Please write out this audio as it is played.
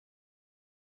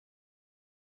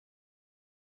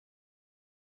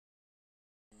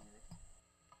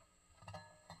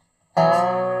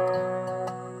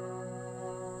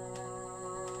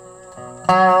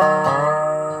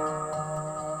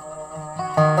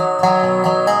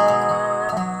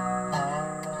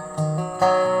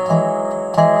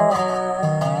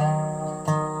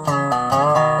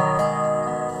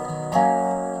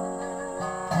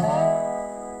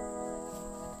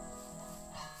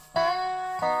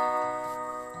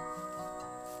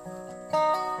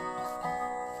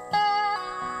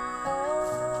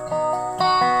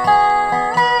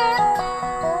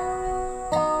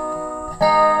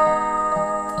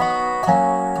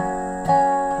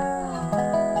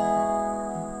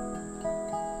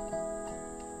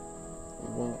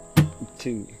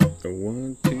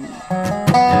One, two.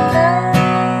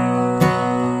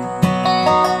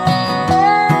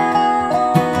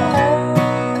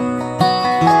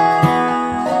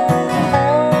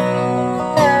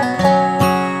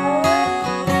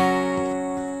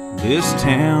 This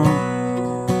town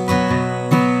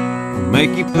will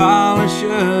make you polish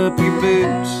up your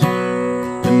boots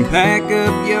and pack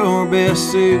up your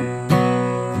best suit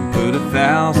and put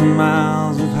 1,000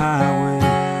 miles of highway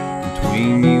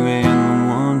between you and the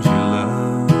ones you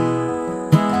love.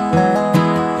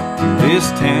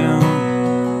 This town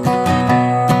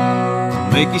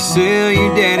will make you sell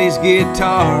your daddy's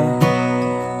guitar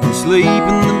and sleep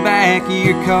in the back of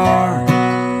your car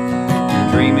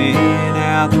and dreaming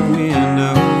out the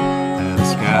window at a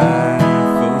sky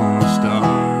full of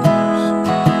stars.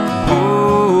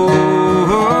 Oh,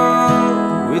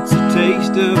 oh, it's a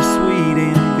taste of sweet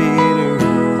and bitter.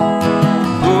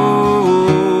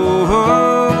 Oh,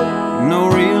 oh, no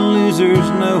real losers,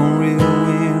 no real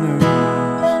winners.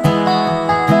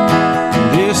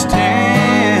 This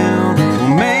town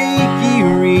will make you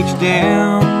reach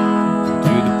down to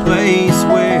the place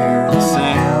where the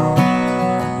sound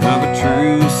of a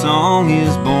true song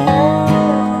is born.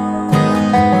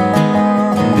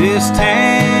 This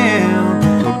town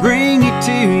will bring you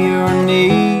to your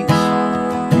knees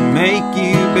and make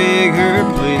you beg her,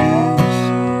 please,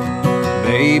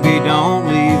 baby, don't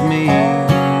leave me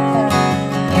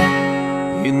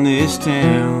in this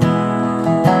town.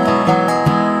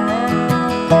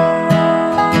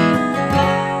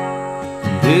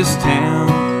 This town,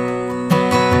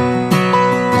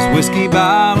 there's whiskey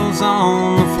bottles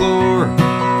on the floor,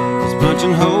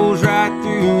 punching holes right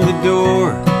through the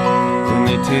door when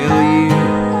they tell you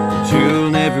that you'll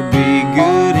never be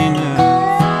good enough.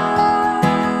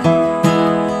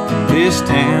 This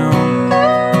town,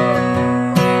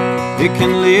 it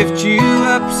can lift you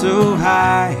up so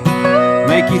high,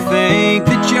 make you think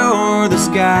that you're the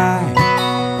sky,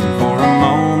 and for a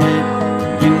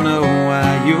moment you know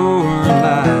why you're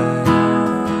alive.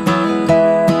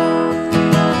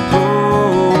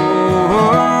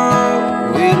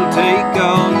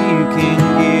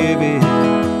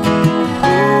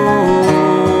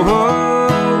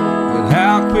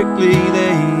 Quickly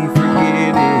they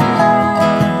forget it.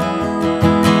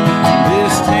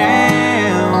 This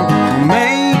town will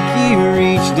make you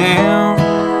reach down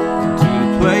to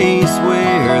the place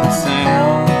where the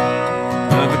sound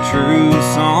of a true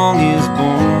song is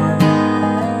born.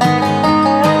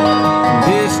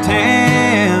 This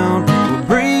town will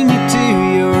bring you to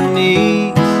your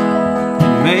knees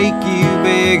and make you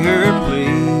beg her,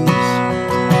 please,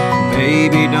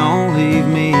 baby, don't leave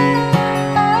me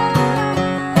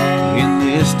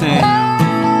this town.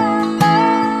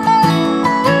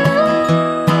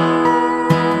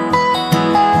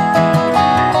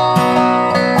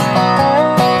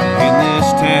 In this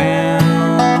town,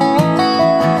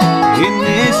 in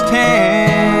this town,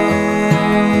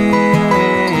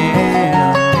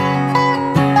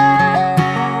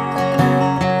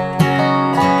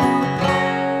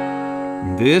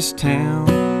 this town,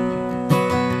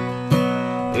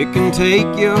 it can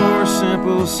take your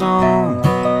simple song,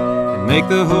 make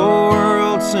the whole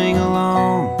world sing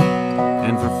along,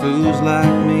 and for fools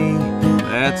like me,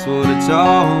 that's what it's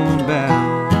all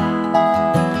about.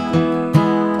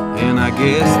 And I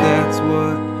guess that's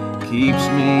what keeps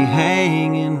me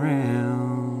hanging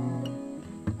round.